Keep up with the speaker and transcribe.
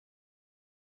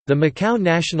The Macau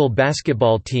national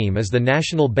basketball team is the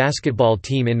national basketball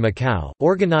team in Macau,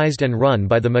 organized and run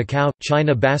by the Macau,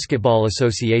 China Basketball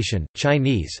Association,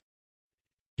 Chinese.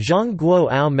 Zhang Guo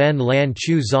Ao Men Lan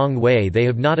Chu Zong Wei. They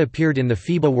have not appeared in the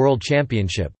FIBA World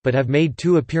Championship, but have made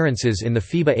 2 appearances in the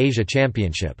FIBA Asia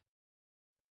Championship.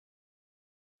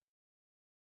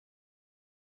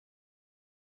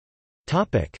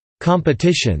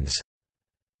 Competitions.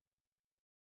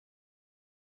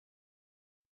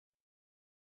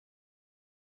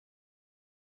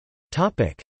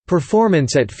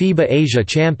 Performance at FIBA Asia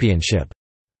Championship.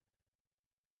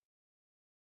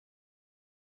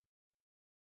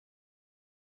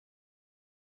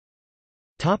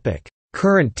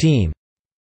 Current team.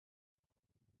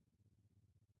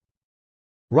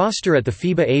 Roster at the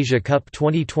FIBA Asia Cup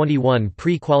 2021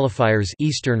 pre-qualifiers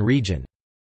Eastern Region.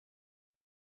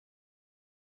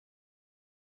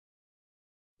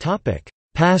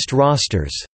 Past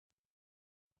rosters.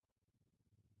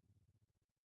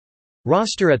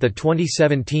 Roster at the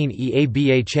 2017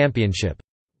 EABA Championship.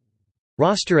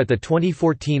 Roster at the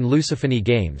 2014 Lusitania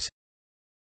Games.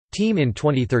 Team in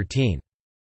 2013.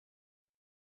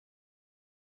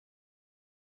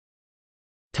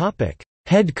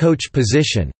 Head coach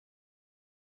position.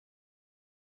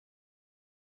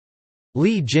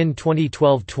 Li Jin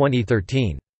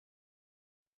 2012-2013.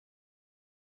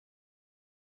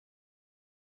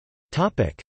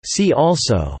 See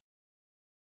also: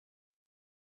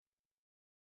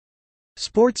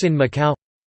 Sports in Macau,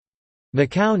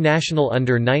 Macau national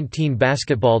under-19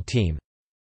 basketball team,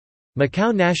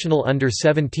 Macau national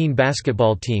under-17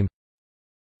 basketball team,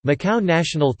 Macau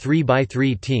national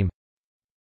 3x3 team,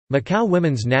 Macau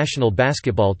women's national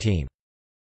basketball team.